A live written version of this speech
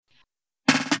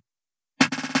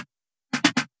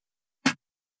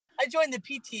I joined the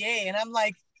PTA and I'm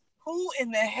like, who in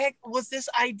the heck was this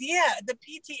idea? The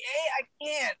PTA, I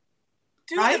can't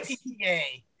do the PTA.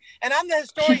 And I'm the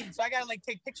historian, so I got to like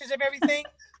take pictures of everything.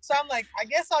 So I'm like, I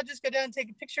guess I'll just go down and take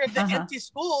a picture of the empty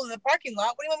school in the parking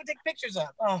lot. What do you want me to take pictures of?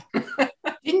 Oh.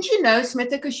 Didn't you know,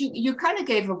 Smitha, because you kind of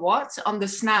gave a what on the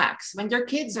snacks. When your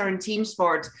kids are in team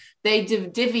sport, they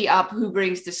divvy up who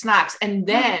brings the snacks. And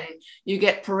then you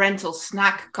get parental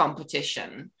snack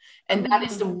competition. And that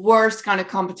is the worst kind of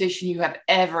competition you have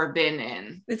ever been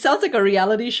in. It sounds like a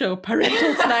reality show,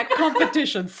 Parental Snack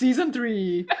Competition, Season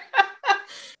 3.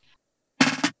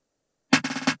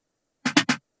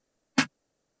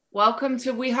 Welcome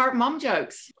to We Heart Mom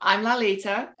Jokes. I'm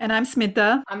Lalita. And I'm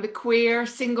Smitha. I'm the queer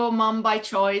single mom by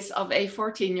choice of a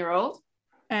 14-year-old.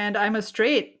 And I'm a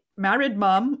straight married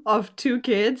mom of 2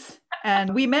 kids.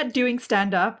 And we met doing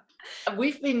stand-up.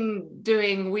 We've been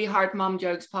doing We Heart Mom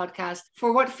Jokes podcast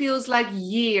for what feels like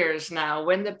years now,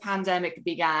 when the pandemic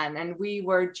began. And we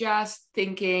were just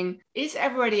thinking, is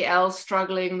everybody else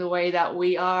struggling the way that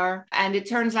we are? And it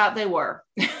turns out they were.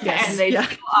 Yes. And they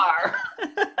still are.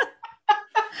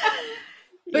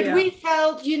 But we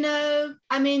felt,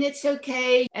 it's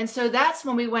okay. And so that's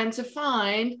when we went to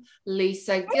find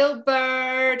Lisa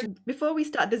Gilbert. Before we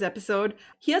start this episode,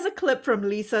 here's a clip from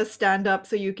Lisa's stand-up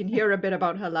so you can hear a bit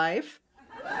about her life.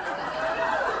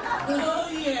 Oh,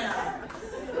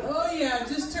 yeah.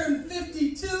 Just turned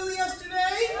 52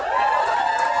 yesterday.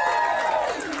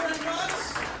 Thank you very much.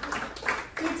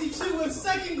 52 with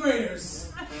second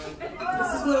graders.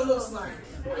 This is what it looks like.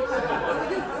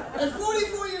 At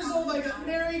 44 years old, I got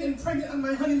married and pregnant on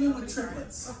my honeymoon with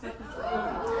triplets.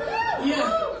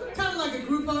 Yeah, kind of like a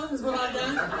Groupon is what I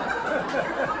got.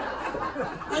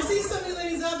 I see some of you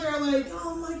ladies out there are like,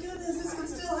 oh my goodness, this can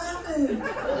still happen.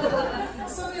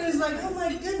 Some of you ladies like, oh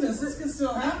my goodness, this can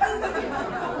still happen.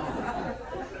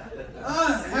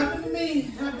 Happened to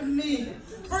me.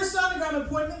 First sonogram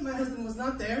appointment, my husband was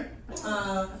not there.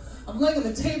 I'm laying on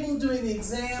the table doing the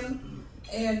exam.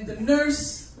 And the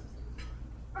nurse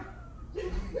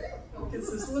gets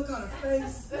this look on her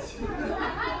face.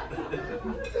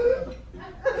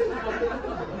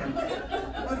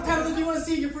 What kind of look you want to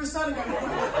see at your first sonogram?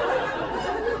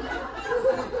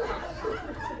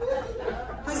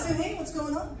 I said, hey, what's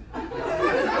going on?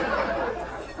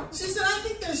 She said, I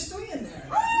think there's 3 in there.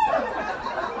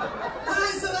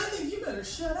 I said, I think you better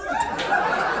shut up.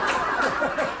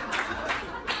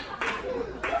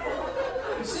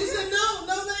 She said, no,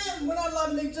 ma'am, we're not allowed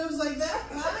to make jokes like that.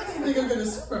 I didn't think I'm going to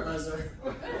supervise her.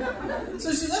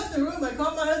 So she left the room. I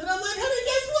called my husband. I'm like, honey,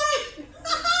 guess what?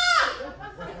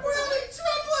 We're having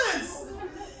triplets.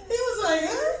 He was like,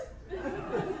 huh?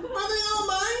 Are they all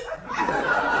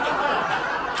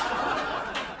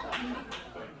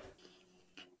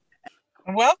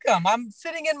mine? Welcome. I'm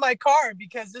sitting in my car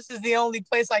because this is the only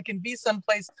place I can be,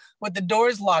 someplace with the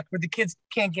doors locked where the kids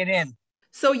can't get in.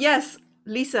 So yes,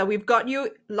 Lisa, we've got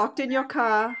you locked in your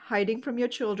car, hiding from your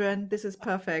children. This is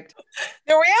perfect.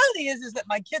 The reality is that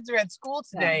my kids are at school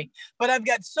today, but I've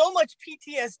got so much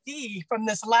PTSD from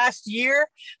this last year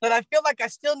that I feel like I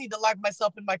still need to lock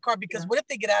myself in my car because what if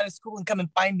they get out of school and come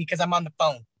and find me because I'm on the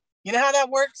phone? You know how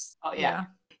that works? Oh, yeah.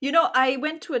 I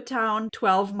went to a town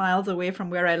 12 miles away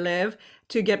from where I live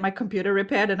to get my computer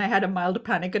repaired, and I had a mild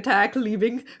panic attack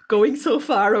going so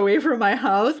far away from my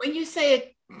house. When you say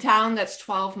a town that's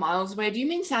 12 miles away, do you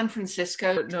mean San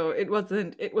Francisco? No, it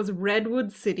wasn't. It was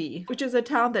Redwood City, which is a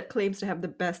town that claims to have the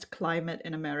best climate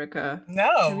in America.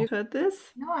 No. Have you heard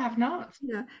this? No, I have not.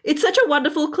 Yeah. It's such a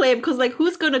wonderful claim because,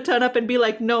 who's going to turn up and be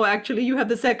like, no, actually, you have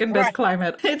the second best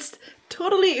climate? It's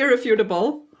totally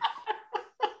irrefutable.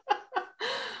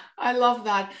 I love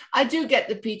that. I do get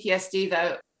the PTSD,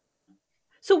 though.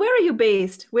 So where are you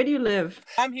based? Where do you live?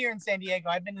 I'm here in San Diego.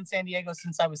 I've been in San Diego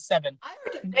since I was 7. I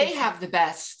heard they have the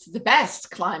best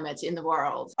climate in the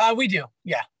world. We do,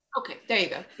 yeah. Okay, there you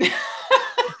go.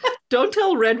 Don't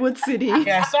tell Redwood City.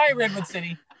 Yeah, sorry, Redwood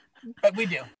City. But we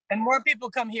do. And more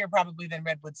people come here probably than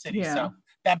Redwood City. Yeah. So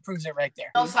that proves it right there.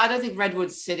 Also, I don't think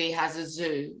Redwood City has a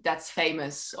zoo that's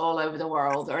famous all over the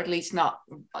world, or at least not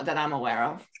that I'm aware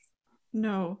of.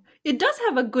 No. It does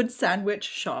have a good sandwich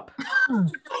shop.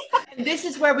 And this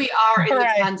is where we are in the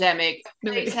pandemic.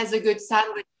 Felix has a good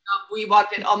sandwich shop. We want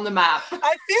it on the map.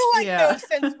 I feel like, though,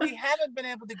 since we haven't been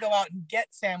able to go out and get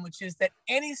sandwiches, that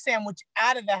any sandwich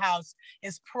out of the house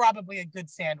is probably a good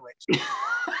sandwich.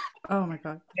 Oh my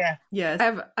God. Yeah. Yes.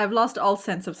 I've lost all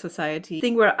sense of society.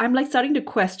 Thing where I'm like starting to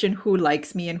question who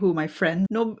likes me and who my friends.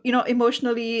 No,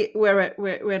 emotionally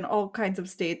we're in all kinds of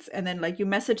states. And then like you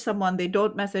message someone, they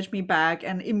don't message me back.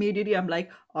 And immediately I'm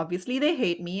like, obviously they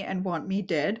hate me and want me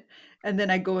dead. And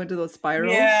then I go into those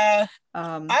spirals. Yeah.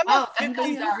 Um, I'm a and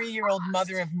 53-year-old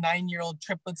mother of 9-year-old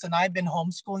triplets, and I've been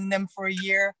homeschooling them for a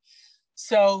year.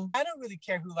 So I don't really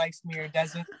care who likes me or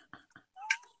doesn't.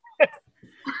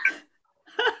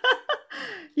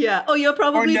 yeah. Oh, you're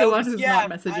probably the one knows. who's Yeah,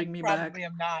 not messaging me I back. probably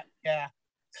am not. Yeah.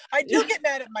 I do get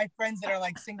mad at my friends that are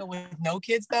like single with no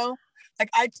kids though. Like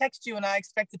I text you and I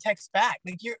expect to text back.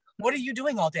 Like what are you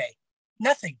doing all day?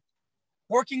 Nothing.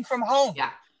 Working from home.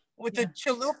 Yeah. With a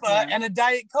chalupa and a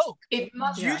Diet Coke. It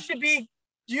must. You should be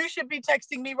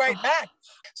texting me right back.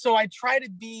 So I try to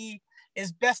be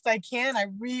as best I can. I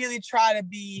really try to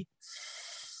be,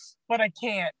 but I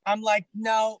can't. I'm like,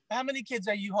 no. How many kids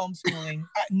are you homeschooling?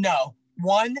 No.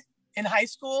 One in high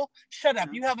school? Shut up.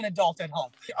 You have an adult at home.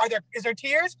 Is there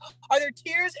tears? Are there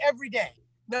tears every day?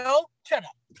 No? Shut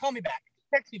up. Call me back.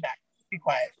 Text me back. Be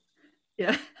quiet.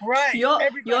 Yeah. Right.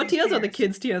 Your tears or the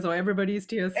kids' tears or everybody's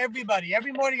tears? Everybody.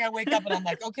 Every morning I wake up and I'm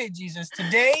like, okay, Jesus,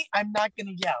 today I'm not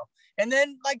going to yell. And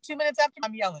then like 2 minutes after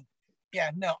I'm yelling. Yeah,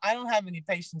 no, I don't have any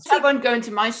patience. I won't go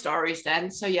into my stories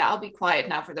then. So yeah, I'll be quiet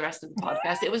now for the rest of the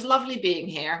podcast. It was lovely being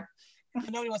here.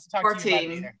 Nobody wants to talk to you about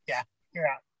it either. Yeah, you're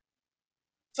out.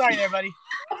 Sorry there, buddy.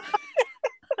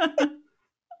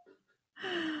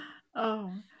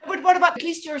 Oh. But what about, at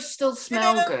least you still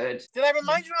smell good. Did I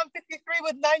remind you I'm 53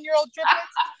 with 9-year-old triplets?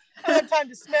 I don't have time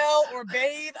to smell or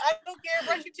bathe. I don't care,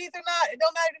 brush your teeth or not. It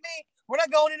don't matter to me. We're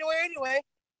not going anywhere anyway.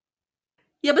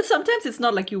 Yeah, but sometimes it's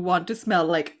not like you want to smell,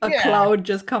 like a cloud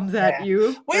just comes at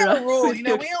you. We have a rule, we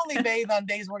only bathe on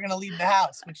days we're going to leave the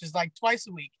house, which is like twice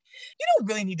a week. You don't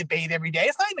really need to bathe every day.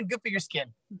 It's not even good for your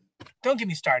skin. Don't get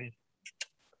me started.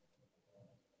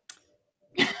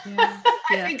 Yeah.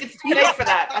 I think it's too late for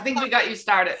that. I think we got you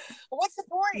started. Well, what's the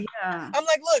point? Yeah. I'm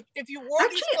like, look, if you wore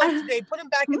these clothes today, put them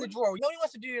back in the drawer. Nobody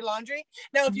wants to do your laundry.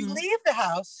 Now, if you leave the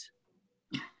house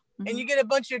and you get a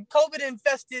bunch of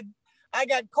COVID-infested, I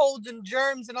got colds and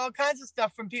germs and all kinds of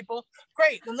stuff from people,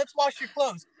 great, then let's wash your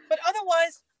clothes. But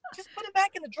otherwise, just put them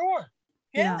back in the drawer.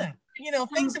 Yeah.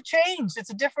 Things have changed. It's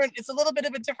a little bit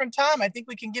of a different time. I think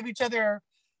we can give each other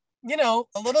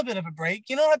a little bit of a break.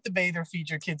 You don't have to bathe or feed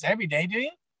your kids every day, do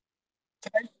you?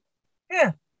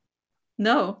 Yeah.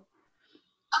 No.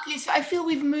 Okay, so I feel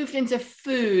we've moved into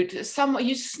food.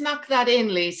 You snuck that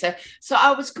in, Lisa. So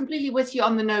I was completely with you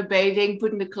on the no bathing,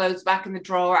 putting the clothes back in the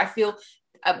drawer. I feel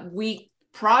we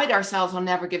pride ourselves on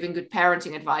never giving good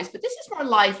parenting advice, but this is more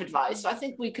life advice. So I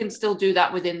think we can still do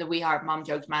that within the We Heart Mom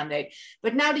Jokes mandate.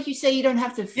 But now that you say you don't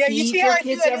have to feed your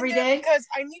kids every day, because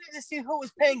I needed to see who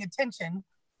was paying attention.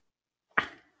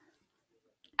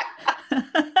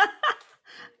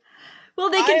 Well,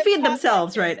 they can feed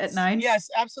themselves, right, at 9? Yes,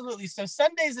 absolutely. So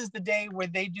Sundays is the day where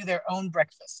they do their own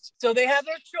breakfast. So they have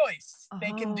their choice.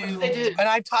 They can do. They do. And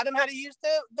I taught them how to use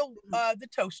the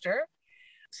toaster.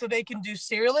 So they can do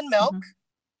cereal and milk.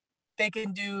 They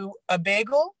can do a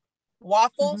bagel,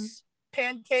 waffles,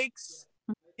 pancakes.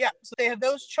 Yeah, so they have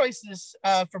those choices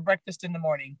for breakfast in the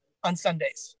morning on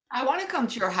Sundays. I want to come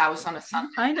to your house on a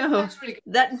Sunday. I know.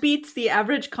 That beats the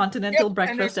average continental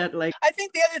breakfast at like... I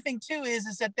think the other thing too is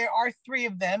that there are 3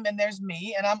 of them and there's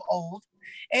me and I'm old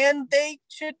and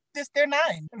they're 9.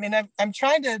 I mean, I'm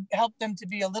trying to help them to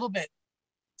be a little bit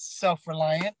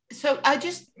self-reliant. So I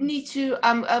just need to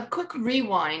a quick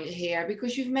rewind here,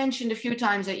 because you've mentioned a few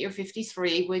times that you're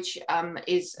 53, which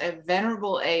is a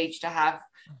venerable age to have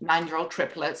 9-year-old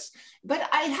triplets, but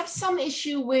I have some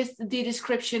issue with the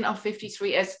description of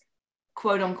 53 as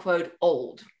quote unquote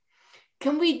old.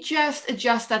 Can we just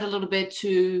adjust that a little bit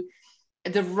to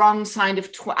the wrong side of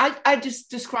I just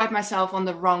describe myself on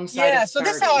the wrong side of 30. So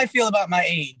this is how I feel about my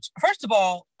age. First of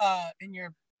all, and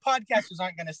your podcasters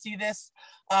aren't going to see this,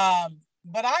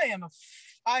 but I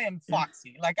am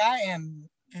foxy. Like I am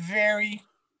very,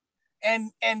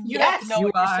 and you have to know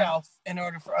it yourself in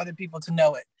order for other people to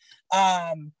know it.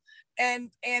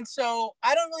 And so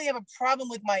I don't really have a problem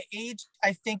with my age,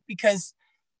 I think, because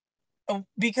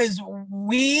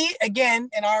we, again,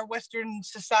 in our Western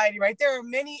society, right, there are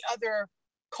many other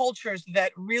cultures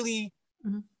that really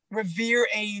revere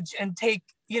age and take,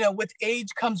 with age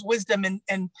comes wisdom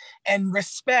and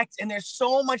respect. And there's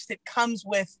so much that comes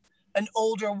with an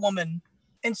older woman.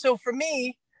 And so for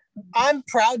me, I'm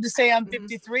proud to say I'm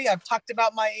 53. I've talked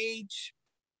about my age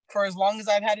for as long as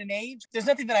I've had an age. There's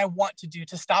nothing that I want to do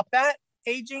to stop that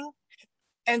aging.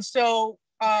 And so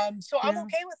I'm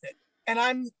okay with it. And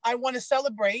I want to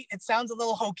celebrate. It sounds a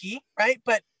little hokey, right?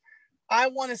 But I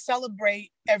want to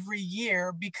celebrate every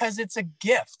year because it's a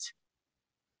gift.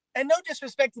 And no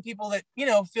disrespect to people that,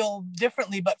 feel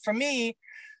differently. But for me,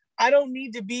 I don't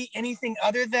need to be anything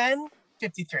other than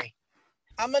 53.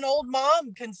 I'm an old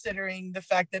mom considering the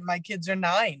fact that my kids are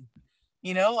 9.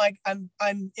 I'm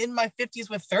in my 50s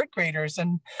with 3rd graders,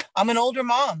 and I'm an older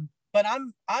mom, but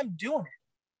I'm doing it.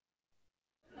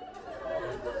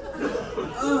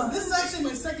 This is actually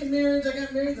my 2nd marriage. I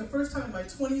got married the first time in my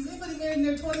 20s. Anybody married in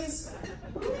their 20s?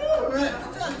 All right,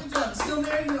 good job. Still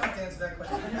married? You don't have to answer that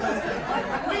question. You guys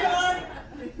can. We are.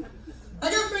 I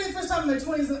got married the first time in my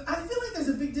 20s, and I feel like there's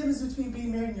a big difference between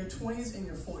being married in your 20s and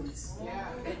your 40s. Yeah.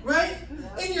 Right?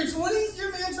 In your 20s,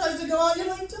 your man tries to go out, you're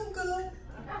like, don't go.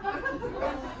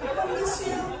 I miss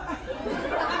you.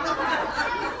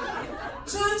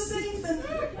 Drive safe and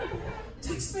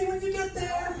text me when you get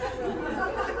there.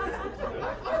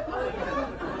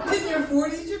 In your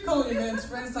 40s, you're calling your man's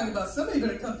friends talking about somebody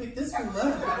better come pick this fool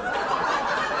up.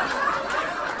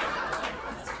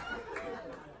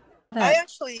 I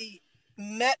actually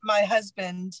met my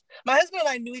husband. My husband and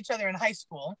I knew each other in high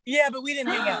school. Yeah, but we didn't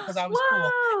hang out because I was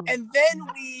cool. And then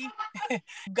we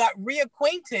got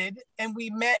reacquainted and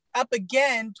we met up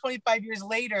again 25 years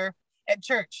later at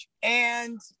church.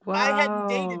 And I hadn't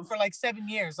dated for like 7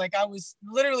 years. Like I was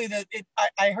literally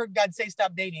I heard God say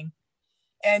stop dating,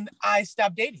 and I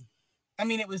stopped dating. I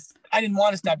mean, I didn't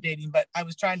want to stop dating, but I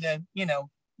was trying to,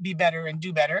 be better and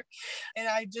do better. And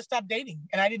I just stopped dating.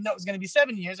 And I didn't know it was going to be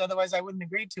 7 years. Otherwise I wouldn't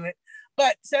agree to it.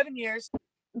 But 7 years.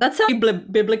 That sounds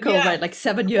biblical, right? Like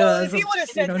 7 years well, if you would have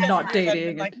said not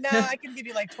dating. Like, I can give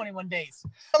you like 21 days.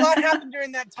 A lot happened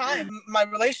during that time. My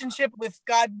relationship with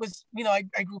God was, I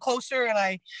grew closer, and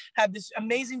I had this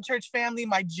amazing church family,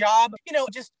 my job,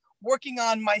 just working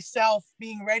on myself,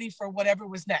 being ready for whatever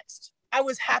was next. I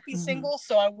was happy single,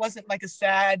 so I wasn't like a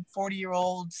sad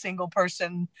 40-year-old single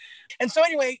person. And so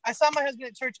anyway, I saw my husband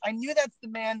at church. I knew that's the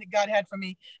man that God had for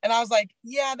me. And I was like,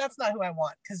 yeah, that's not who I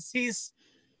want, because he's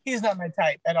not my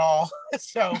type at all.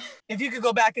 So if you could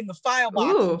go back in the file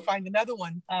box and find another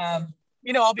one,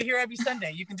 I'll be here every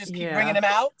Sunday. You can just keep bringing him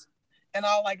out, and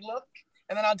I'll look,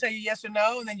 and then I'll tell you yes or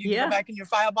no, and then you can go back in your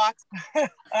file box.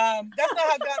 That's not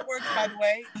how God works, by the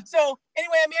way. So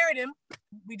anyway, I married him.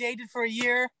 We dated for a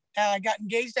year. Got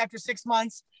engaged after 6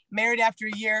 months, married after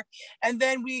a year, and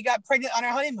then we got pregnant on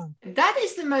our honeymoon. That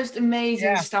is the most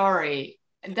amazing story.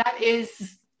 That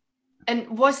is, and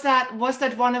was that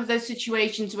one of those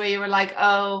situations where you were like,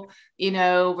 oh,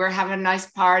 we're having a nice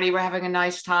party, we're having a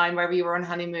nice time, wherever you were on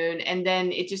honeymoon, and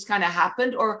then it just kind of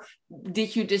happened? Or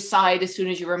did you decide as soon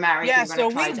as you were married you were going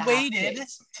to try to have kids? We waited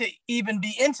to even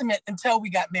be intimate until we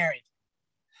got married.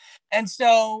 And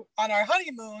so on our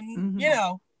honeymoon,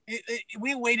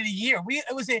 we waited a year.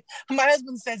 My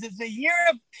husband says it's a year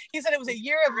of, he said it was a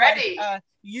year of like,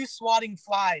 you swatting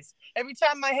flies. Every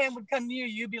time my hand would come near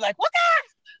you, you'd be like, waka!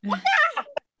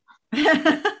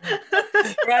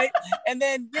 Right? And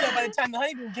then, by the time the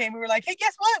honeymoon came, we were like, hey,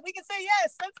 guess what? We can say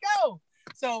yes, let's go.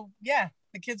 So yeah,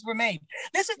 the kids were made.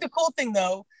 This is the cool thing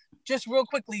though, just real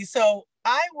quickly. So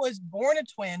I was born a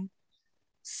twin,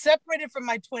 separated from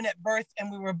my twin at birth, and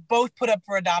we were both put up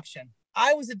for adoption.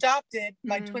 I was adopted.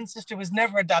 My twin sister was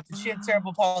never adopted. She had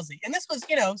cerebral palsy. And this was,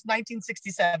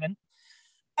 1967.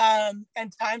 And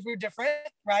times were different,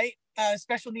 right?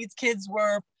 Special needs kids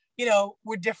were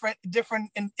different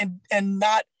and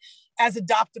not as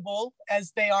adoptable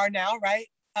as they are now, right?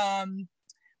 A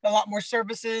lot more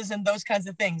services and those kinds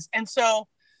of things. And so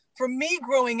for me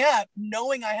growing up,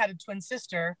 knowing I had a twin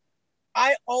sister,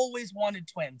 I always wanted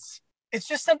twins. It's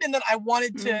just something that I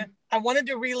wanted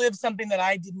to relive, something that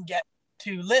I didn't get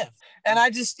to live. And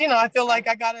I just, I feel like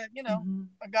I gotta,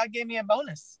 God gave me a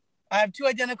bonus. I have 2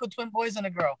 identical twin boys and a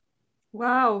girl.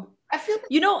 Wow. I feel,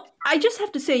 I just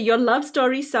have to say your love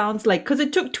story sounds like, because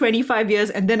it took 25 years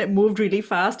and then it moved really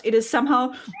fast. It is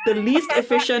somehow the least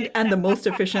efficient and the most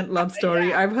efficient love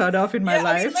story I've heard of in my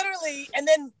life. I mean, literally. And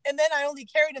then I only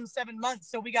carried him 7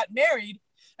 months. So we got married,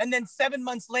 and then 7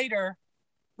 months later,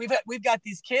 we've got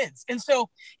these kids. And so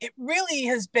it really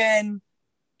has been,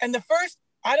 and the first,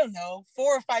 4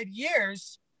 or 5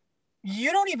 years,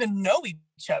 you don't even know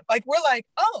each other. Like, we're like,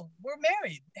 oh, we're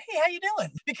married. Hey, how you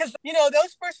doing? Because,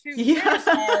 those first few years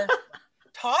are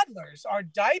toddlers, are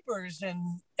diapers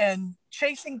and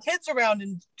chasing kids around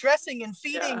and dressing and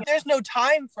feeding. Yeah. There's no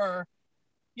time for,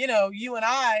 you and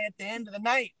I at the end of the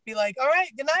night be like, all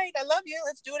right, good night. I love you.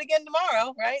 Let's do it again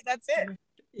tomorrow. Right. That's it.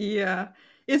 Yeah.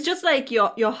 It's just like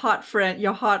your hot friend,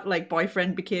 your hot like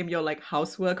boyfriend became your like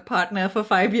housework partner for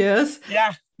 5 years.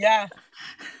 Yeah. Yeah.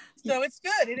 So it's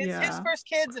good. It is his first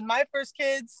kids and my first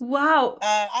kids. Wow.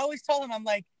 I always told him, I'm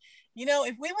like, you know,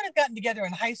 if we would have gotten together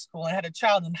in high school and had a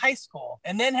child in high school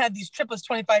and then had these triplets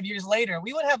 25 years later,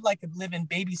 we would have like a live-in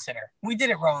babysitter. We did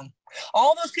it wrong.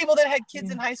 All those people that had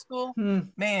kids in high school,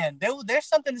 man, there's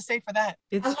something to say for that.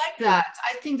 I like that.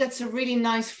 I think that's a really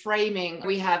nice framing.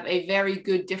 We have a very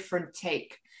good different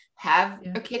take. Have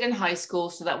a kid in high school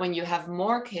so that when you have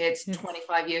more kids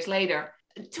 25 years later,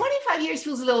 25 years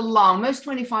feels a little long. Most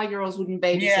 25-year-olds wouldn't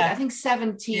babysit. Yeah. I think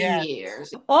 17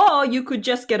 years. Or you could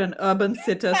just get an Urban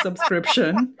Sitter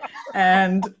subscription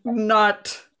and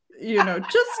not, you know,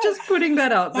 just putting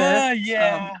that out there.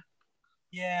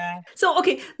 Yeah. So,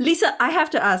 okay, Lisa, I have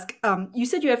to ask, you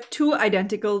said you have two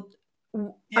identical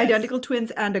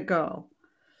twins and a girl.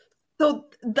 So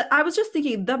I was just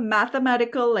thinking the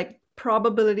mathematical like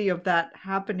probability of that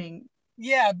happening.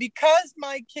 Yeah, because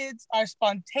my kids are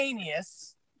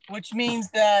spontaneous, which means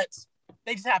that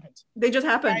they just happened. They just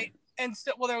happened. Right? And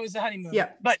so, well, there was a honeymoon. Yeah.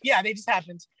 But yeah, they just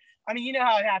happened. I mean, you know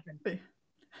how it happened.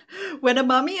 When a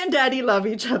mommy and daddy love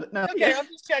each other. No, okay, I'm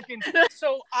just checking.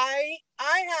 So I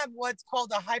have what's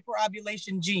called a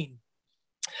hyperovulation gene.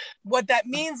 What that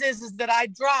means is that I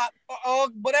drop all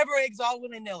whatever eggs all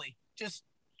willy-nilly. Just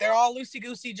they're all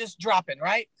loosey-goosey, just dropping,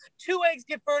 right? 2 eggs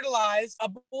get fertilized. A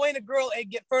boy and a girl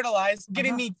egg get fertilized,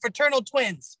 giving me fraternal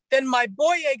twins. Then my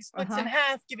boy egg splits in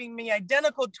half, giving me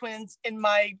identical twins in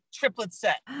my triplet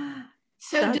set.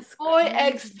 So the boy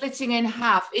egg splitting in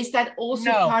half, is that also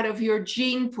part of your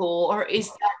gene pool, or is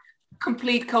that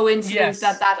complete coincidence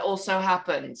that also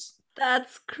happens?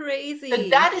 That's crazy.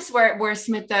 But that is where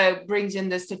Smith brings in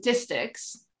the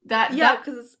statistics.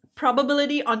 Because it's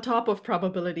probability on top of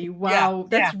probability. Wow,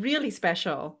 that's really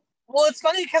special. Well, it's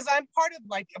funny because I'm part of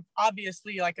like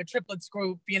obviously like a triplets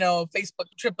group, you know, Facebook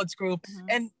triplets group,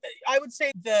 and I would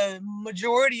say the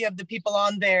majority of the people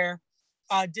on there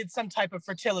did some type of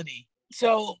fertility.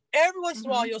 So every once in a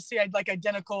while you'll see like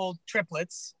identical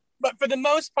triplets, but for the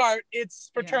most part it's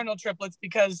fraternal triplets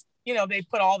because you know they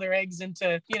put all their eggs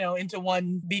into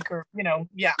one beaker,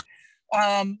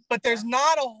 but there's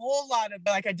not a whole lot of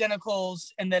like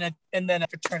identicals and then a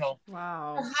fraternal.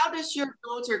 Wow. How does your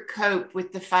daughter cope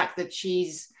with the fact that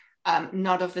she's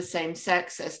not of the same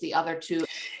sex as the other two?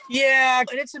 Yeah,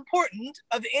 and it's important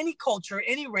of any culture,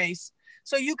 any race,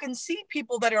 so you can see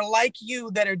people that are like you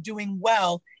that are doing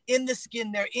well in the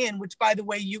skin they're in, which by the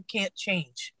way you can't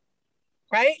change,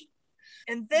 right?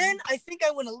 And then I think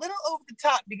I went a little over the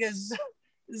top because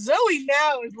Zoe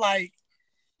now is like,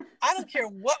 I don't care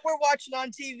what we're watching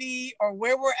on TV or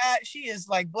where we're at. She is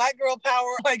like black girl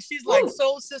power. Like she's like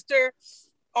soul sister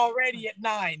already at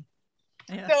 9.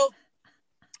 Yeah. So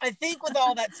I think with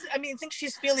all that, I think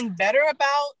she's feeling better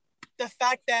about the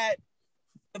fact that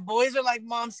the boys are like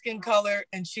mom's skin color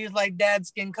and she's like dad's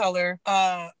skin color.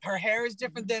 Her hair is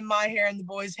different than my hair and the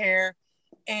boys' hair.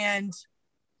 And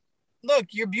look,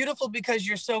 you're beautiful because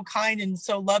you're so kind and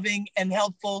so loving and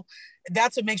helpful.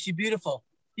 That's what makes you beautiful.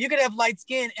 You could have light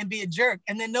skin and be a jerk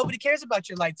and then nobody cares about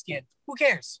your light skin. Who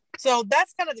cares? So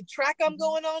that's kind of the track I'm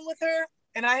going on with her.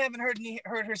 And I haven't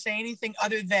heard her say anything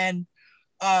other than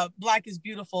black is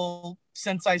beautiful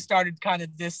since I started kind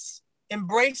of this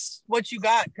embrace what you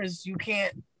got because you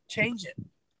can't change it.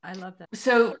 I love that.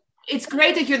 So it's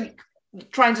great that you're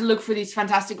trying to look for these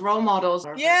fantastic role models.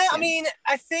 Yeah,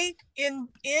 I think in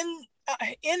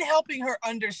helping her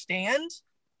understand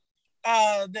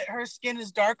that her skin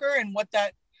is darker and what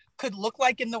that could look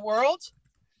like in the world,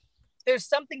 there's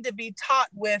something to be taught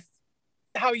with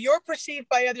how you're perceived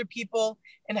by other people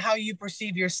and how you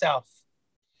perceive yourself.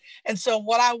 And so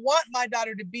what I want my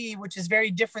daughter to be, which is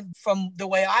very different from the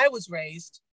way I was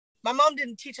raised, my mom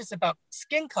didn't teach us about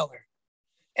skin color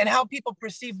and how people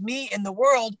perceive me in the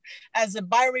world as a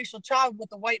biracial child with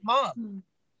a white mom.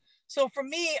 So for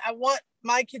me, I want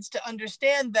my kids to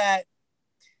understand that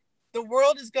the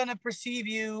world is going to perceive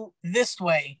you this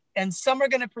way, and some are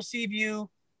going to perceive you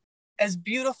as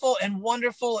beautiful and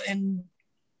wonderful and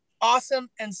awesome,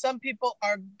 and some people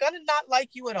are going to not like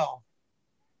you at all.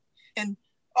 And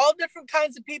all different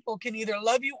kinds of people can either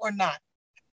love you or not.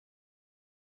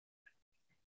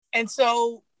 And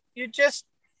so you just,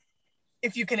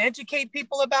 if you can educate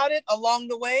people about it along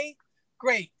the way,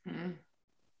 great.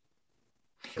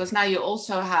 Because now you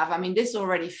also have, this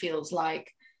already feels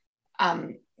like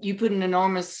you put an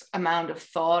enormous amount of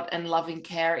thought and loving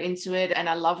care into it. And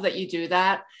I love that you do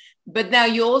that. But now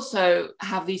you also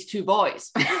have these 2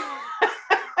 boys.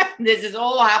 This is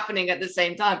all happening at the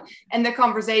same time. And the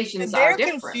conversations are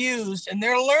different. They're confused and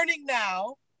they're learning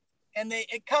now. And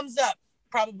it comes up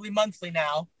probably monthly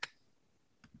now.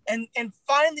 And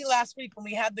finally last week when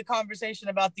we had the conversation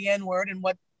about the N-word and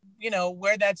what,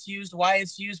 where that's used, why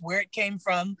it's used, where it came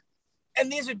from.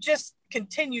 And these are just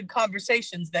continued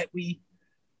conversations that we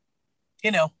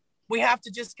have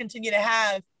to just continue to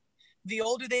have. The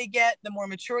older they get, the more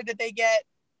mature that they get.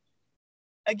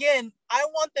 Again, I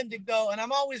want them to go, and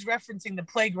I'm always referencing the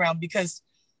playground, because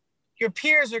your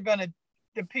peers are going to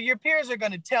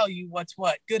tell you what's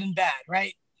what, good and bad,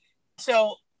 right?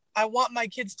 So I want my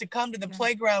kids to come to the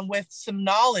playground with some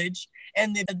knowledge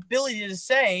and the ability to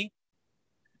say,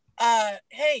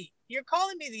 hey, you're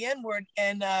calling me the N-word,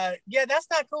 and that's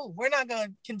not cool. We're not going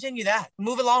to continue that.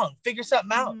 Move along, figure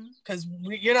something out, because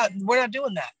we're not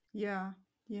doing that. Yeah.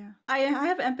 Yeah. I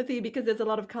have empathy because there's a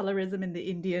lot of colorism in the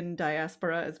Indian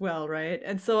diaspora as well, right?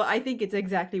 And so I think it's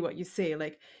exactly what you say,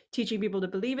 like teaching people to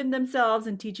believe in themselves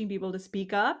and teaching people to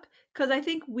speak up, because I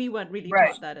think we weren't really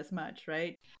taught that as much,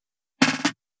 right?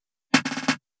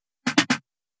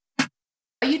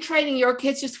 Are you training your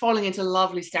kids, just falling into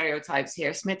lovely stereotypes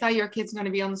here? Smitha, your kid's going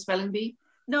to be on the spelling bee?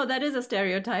 No, that is a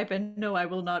stereotype, and no, I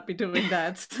will not be doing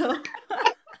that. So, I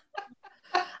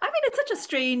mean, it's such a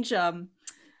strange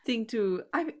thing to,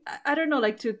 I don't know,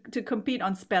 like to compete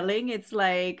on spelling. It's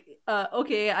like,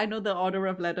 okay, I know the order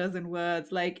of letters and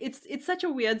words. Like it's such a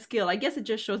weird skill. I guess it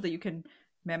just shows that you can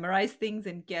memorize things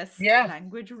and guess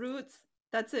language roots.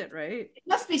 That's it, right? It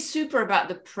must be super about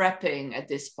the prepping at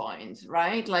this point,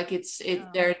 right? Like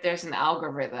there's an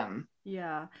algorithm.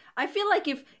 Yeah. I feel like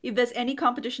if there's any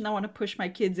competition I want to push my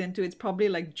kids into, it's probably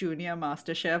like Junior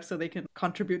MasterChef, so they can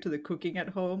contribute to the cooking at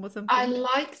home or something. I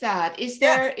like that. Is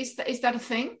that a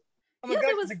thing? Oh my gosh,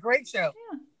 it's a great show.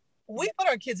 Yeah. We put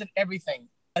our kids in everything.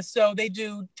 So they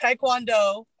do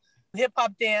taekwondo, hip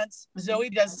hop dance, Zoe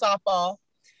does softball,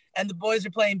 and the boys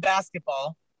are playing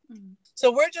basketball.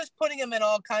 So we're just putting them in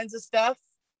all kinds of stuff.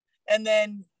 And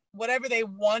then whatever they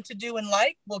want to do and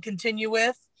like, we'll continue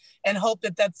with, and hope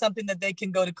that that's something that they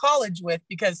can go to college with,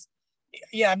 because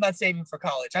I'm not saving for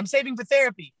college. I'm saving for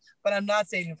therapy, but I'm not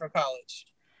saving for college.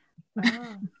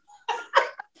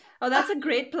 Oh, that's a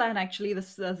great plan, actually,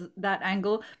 that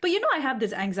angle. But I have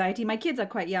this anxiety. My kids are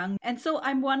quite young. And so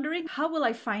I'm wondering, how will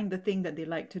I find the thing that they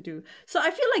like to do? So I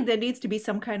feel like there needs to be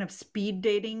some kind of speed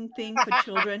dating thing for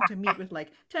children to meet with, like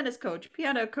tennis coach,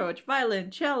 piano coach, violin,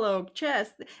 cello,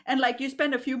 chess. And like you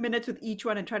spend a few minutes with each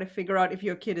one and try to figure out if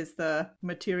your kid is the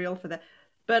material for that.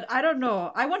 But I don't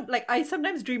know. I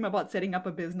sometimes dream about setting up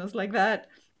a business like that,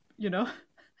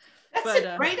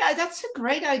 That's a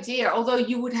great idea. Although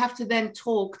you would have to then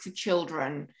talk to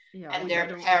children and their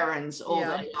parents all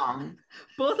day long.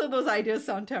 Both of those ideas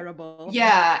sound terrible.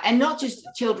 Yeah, and not just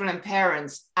children and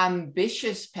parents,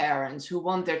 ambitious parents who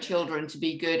want their children to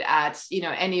be good at,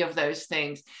 any of those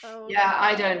things.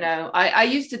 I don't know. I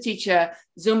used to teach a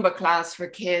Zumba class for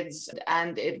kids,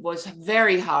 and it was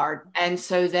very hard. And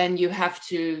so then you have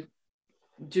to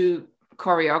do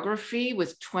choreography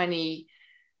with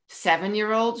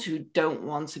 27-year-olds who don't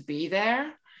want to be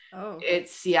there.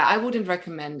 I wouldn't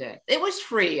recommend it. It was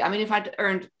free. I mean, if I'd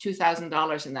earned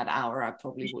 $2,000 in that hour, I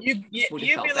probably would. You'd be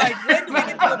like, when do we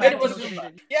get to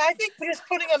it? I think just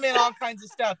putting them in all kinds of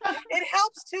stuff, it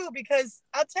helps too, because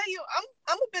I'll tell you,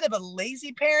 I'm a bit of a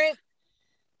lazy parent,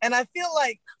 and I feel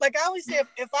like I always say,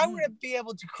 if I were to be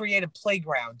able to create a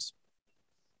playground,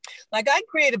 like I'd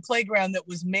create a playground that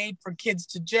was made for kids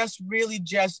to just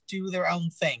do their own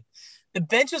thing. The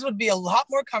benches would be a lot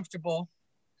more comfortable.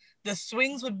 The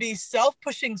swings would be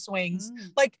self-pushing swings,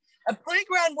 like a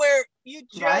playground where you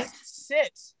just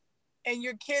sit and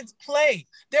your kids play.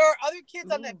 There are other kids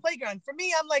on that playground. For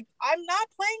me, I'm like, I'm not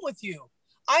playing with you.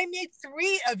 I made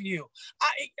 3 of you.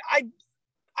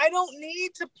 I don't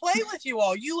need to play with you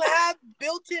all. You have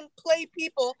built-in play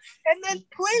people, and then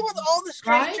play with all the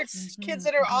stranger kids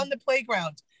that are on the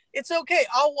playground. It's okay.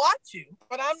 I'll watch you,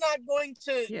 but I'm not going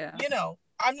to,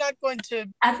 I'm not going to.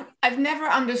 I've never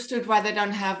understood why they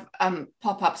don't have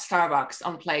pop-up Starbucks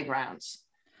on playgrounds.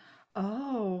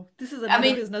 Oh, this is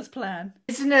another business plan.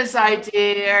 Business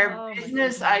idea.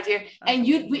 And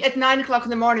we at 9 o'clock in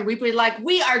the morning, we'd be like,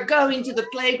 we are going to the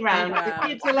playground. The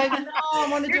kids are like, no, I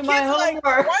want to do my homework. Like,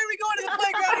 why are we going to the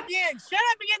playground again? Shut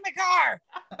up and get in the car.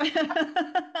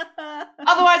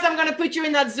 Otherwise, I'm going to put you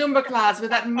in that Zumba class with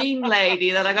that mean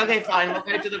lady. They're like, okay, fine, we'll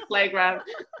go to the playground.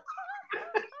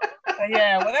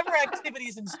 Whatever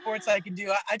activities and sports I can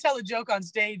do. I tell a joke on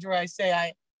stage where I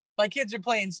say my kids are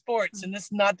playing sports, and this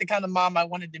is not the kind of mom I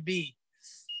wanted to be.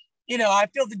 I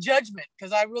feel the judgment,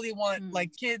 because I really want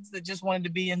like kids that just wanted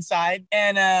to be inside.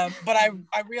 And but I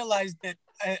realized that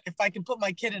if I can put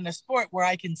my kid in a sport where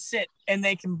I can sit and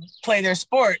they can play their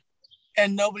sport,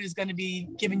 and nobody's going to be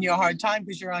giving you a hard time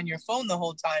because you're on your phone the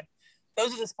whole time.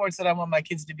 Those are the sports that I want my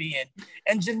kids to be in.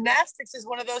 And gymnastics is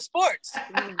one of those sports.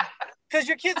 because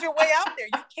your kids are way out there.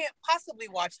 You can't possibly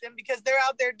watch them because they're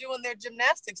out there doing their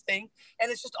gymnastics thing,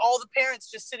 and it's just all the parents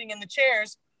just sitting in the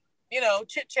chairs,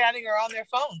 chit-chatting or on their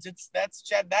phones. That's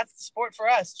the sport for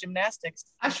us, gymnastics.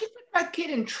 I should put my kid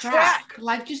in track.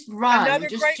 Like just run. Another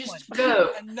just, great just one.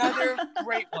 go. Another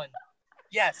great one.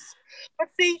 Yes. But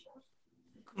see,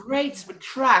 great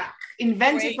track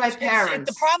invented by parents.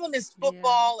 The problem is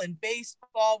football and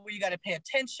baseball, where you got to pay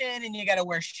attention and you got to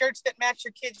wear shirts that match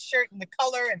your kid's shirt and the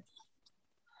color.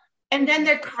 And then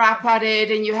they're crap at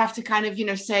it, and you have to kind of,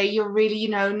 say you're really,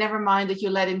 never mind that you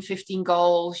let in 15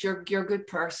 goals. You're a good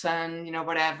person,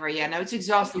 whatever. Yeah, no, it's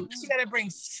exhausting. You got to bring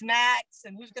snacks,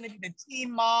 and who's going to be the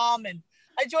team mom? And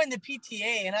I joined the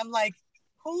PTA, and I'm like,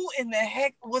 who in the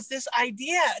heck was this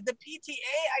idea? The PTA,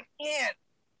 I can't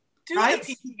do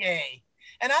the PTA.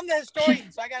 And I'm the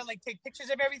historian, so I got to take pictures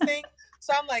of everything.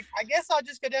 So I'm like, I guess I'll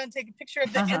just go down and take a picture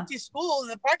of the empty school in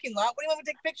the parking lot. What do you want me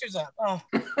to take pictures of? Oh.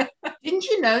 Didn't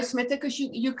you know, Smitha, because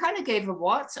you kind of gave a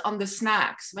what on the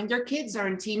snacks. When your kids are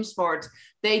in team sport,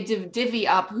 they divvy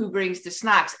up who brings the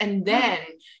snacks. And then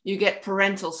you get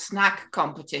parental snack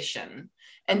competition.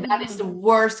 And that is the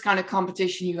worst kind of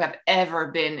competition you have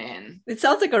ever been in. It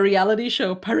sounds like a reality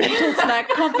show, Parental Snack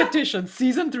Competition,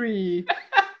 season 3.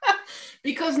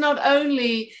 Because not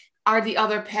only are the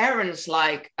other parents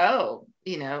like, so-and-so's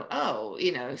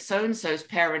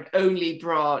parent only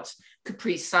brought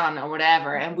Capri Sun or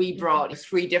whatever, and we brought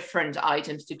 3 different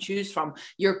items to choose from.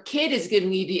 Your kid is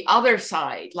giving you the other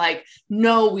side. Like,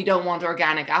 no, we don't want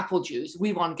organic apple juice.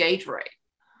 We want Gatorade.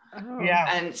 Oh. Yeah.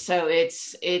 And so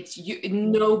it's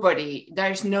nobody,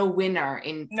 there's no winner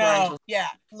in parental. Yeah.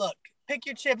 Look, pick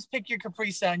your chips, pick your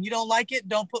Capri Sun. You don't like it,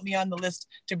 don't put me on the list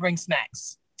to bring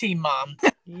snacks. Team mom.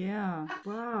 Yeah.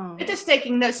 Wow. It is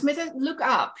taking notes. Smitha, look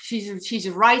up. She's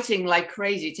writing like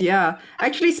crazy. Yeah.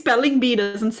 Actually, spelling bee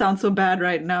doesn't sound so bad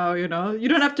right now. You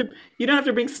don't have to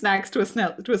bring snacks to a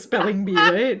spelling bee,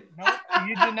 right? No,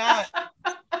 you do not.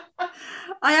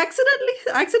 I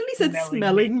accidentally said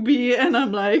smelling bee, and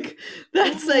I'm like,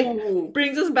 that's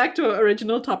brings us back to our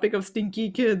original topic of stinky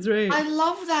kids, right? I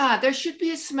love that. There should be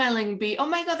a smelling bee. Oh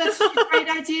my God, that's such a great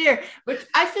idea. But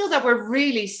I feel that we're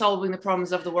really solving the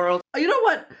problems of the world. You know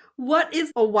what? What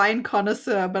is a wine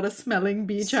connoisseur but a smelling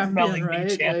bee champion, Smelling right?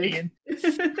 bee champion.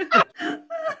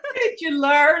 Did you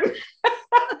learn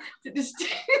to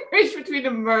distinguish between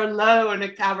a Merlot and a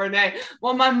Cabernet?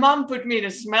 Well, my mom put me in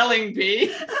a smelling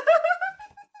bee.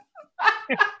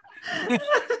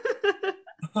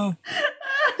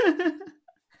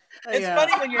 It's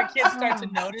funny when your kids start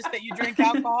to notice that you drink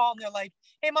alcohol, and they're like,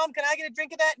 hey mom, can I get a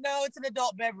drink of that? No, it's an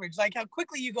adult beverage. Like how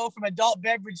quickly you go from adult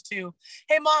beverage to,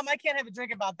 hey mom, I can't have a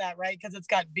drink about that, right? Because it's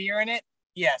got beer in it.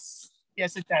 Yes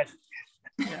it does.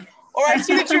 Yeah. Or I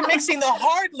see that you're mixing the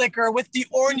hard liquor with the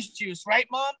orange juice, right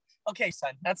mom? Okay,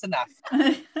 son, that's enough.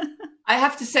 I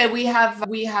have to say we have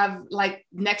like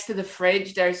next to the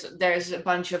fridge, there's a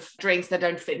bunch of drinks that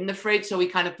don't fit in the fridge. So we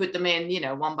kind of put them in,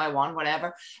 one by one,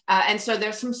 whatever. And so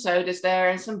there's some sodas there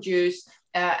and some juice.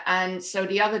 And so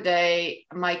the other day,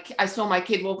 I saw my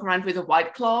kid walk around with a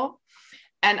White Claw.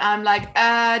 And I'm like,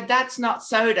 that's not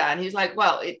soda. And he's like,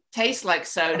 well, it tastes like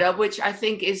soda, which I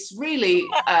think is really...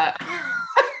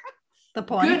 the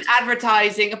point. Good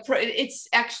advertising. It's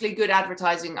actually good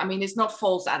advertising. I mean, it's not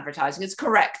false advertising. It's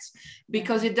correct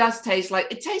because it tastes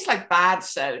like bad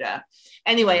soda.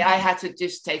 Anyway, I had to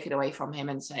just take it away from him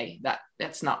and say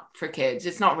that's not for kids.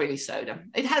 It's not really soda.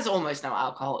 It has almost no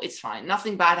alcohol. It's fine.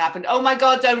 Nothing bad happened. Oh my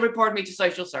God, don't report me to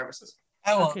social services.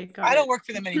 I won't. Okay, I don't work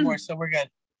for them anymore, so we're good.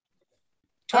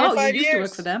 25 years. Used to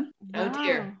work for them? Oh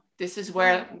dear. This is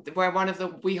where one of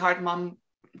the We Heart Mom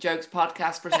Jokes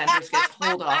podcast presenters gets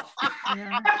pulled off.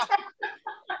 Yeah.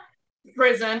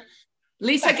 Prison.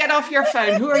 Lisa, get off your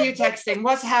phone. Who are you texting?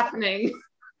 What's happening?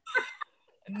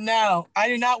 No, I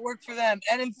do not work for them.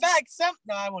 And in fact,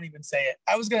 I won't even say it.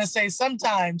 I was going to say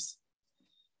sometimes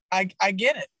I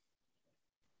get it.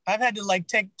 I've had to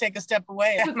take a step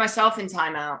away. I put myself in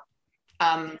timeout.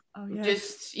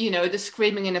 Just, the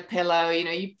screaming in a pillow,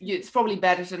 it's probably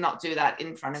better to not do that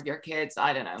in front of your kids.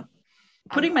 I don't know.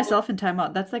 Putting myself in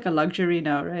timeout, that's like a luxury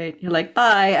now, right? You're like,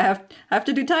 bye, I have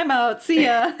to do timeout. See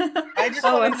ya. I'm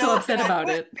so upset about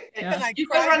it. Yeah. Can I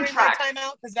cry during my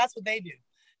timeout? Because that's what they do.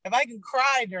 If I can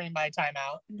cry during my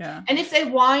timeout. Yeah. And if they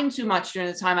whine too much during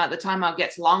the timeout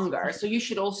gets longer. So you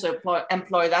should also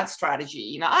employ that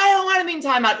strategy. I don't want to be in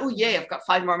timeout. Oh, yay, I've got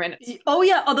 5 more minutes. Oh,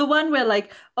 yeah. Or the one where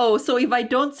so if I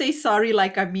don't say sorry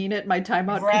like I mean it, my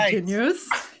timeout continues.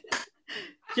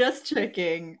 Just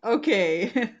checking.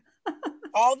 Okay.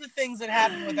 All the things that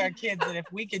happen with our kids that if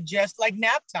we could just, like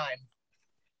nap time.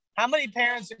 How many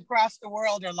parents across the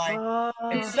world are like,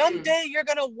 and someday you're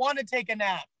going to want to take a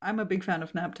nap? I'm a big fan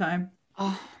of nap time.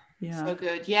 Oh, Yeah. so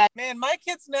good. Yeah. Man, my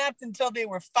kids napped until they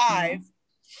were 5,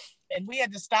 and we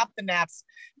had to stop the naps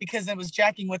because it was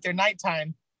jacking with their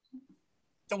nighttime.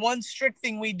 The one strict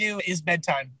thing we do is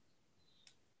bedtime.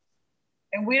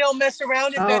 And we don't mess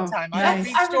around at bedtime. I don't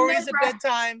read stories at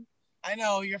bedtime. I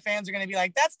know your fans are going to be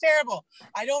like, that's terrible.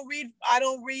 I don't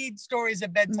read stories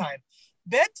at bedtime.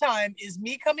 Bedtime is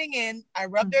me coming in. I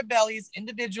rub their bellies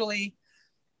individually.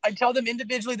 I tell them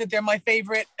individually that they're my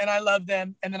favorite and I love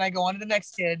them. And then I go on to the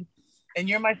next kid. And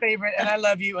you're my favorite and I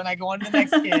love you. And I go on to the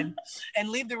next kid and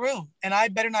leave the room. And I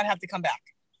better not have to come back.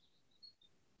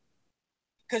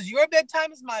 Because your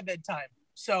bedtime is my bedtime.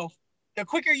 So the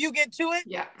quicker you get to it,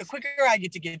 the quicker I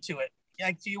get to get to it.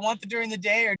 Like, do you want during the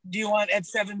day, or do you want at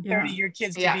 7:30 your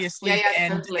kids to be asleep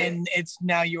and it's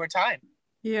now your time?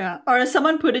 Yeah. Or as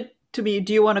someone put it to me,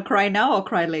 do you want to cry now or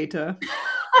cry later?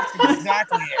 That's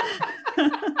exactly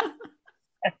it.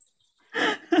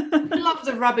 I love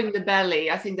the rubbing the belly.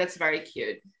 I think that's very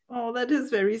cute. Oh, that is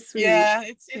very sweet. Yeah,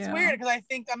 it's weird because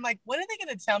I'm like, when are they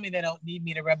going to tell me they don't need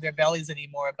me to rub their bellies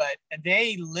anymore? But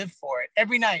they live for it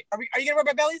every night. Are you going to rub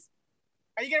our bellies?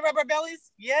 Are you going to rub our bellies?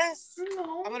 Yes.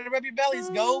 No. I'm going to rub your bellies.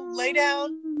 Go lay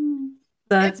down.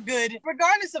 That's good.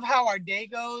 Regardless of how our day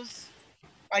goes,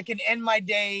 I can end my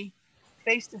day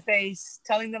face to face,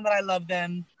 telling them that I love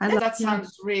them. That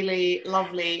sounds really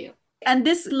lovely. And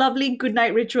this lovely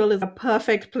goodnight ritual is a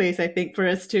perfect place, I think, for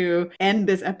us to end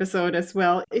this episode as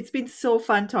well. It's been so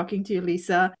fun talking to you,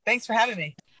 Lisa. Thanks for having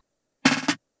me.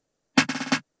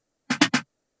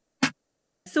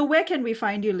 So where can we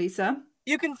find you, Lisa?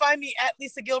 You can find me at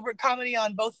Lisa Gilbert Comedy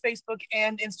on both Facebook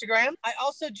and Instagram. I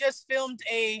also just filmed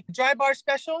a dry bar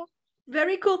special.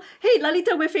 Very cool. Hey,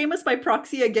 Lalita, we're famous by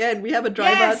proxy again. We have a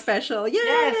dry bar special. Yay!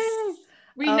 Yes.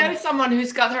 We know someone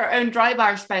who's got her own dry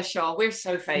bar special. We're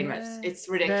so famous. Yeah. It's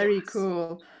ridiculous. Very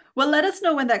cool. Well, let us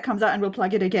know when that comes out and we'll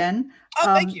plug it again.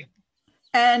 Oh, thank you.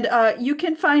 And you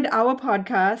can find our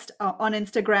podcast on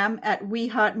Instagram at We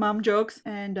Heart Mom Jokes.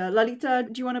 And Lalita,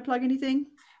 do you want to plug anything?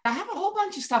 I have a whole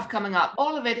bunch of stuff coming up.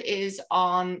 All of it is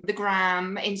on the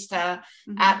gram, Insta,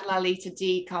 at Lalita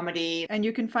D Comedy. And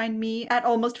you can find me at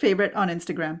Almost Favorite on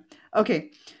Instagram.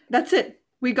 Okay, that's it.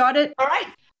 We got it. All right.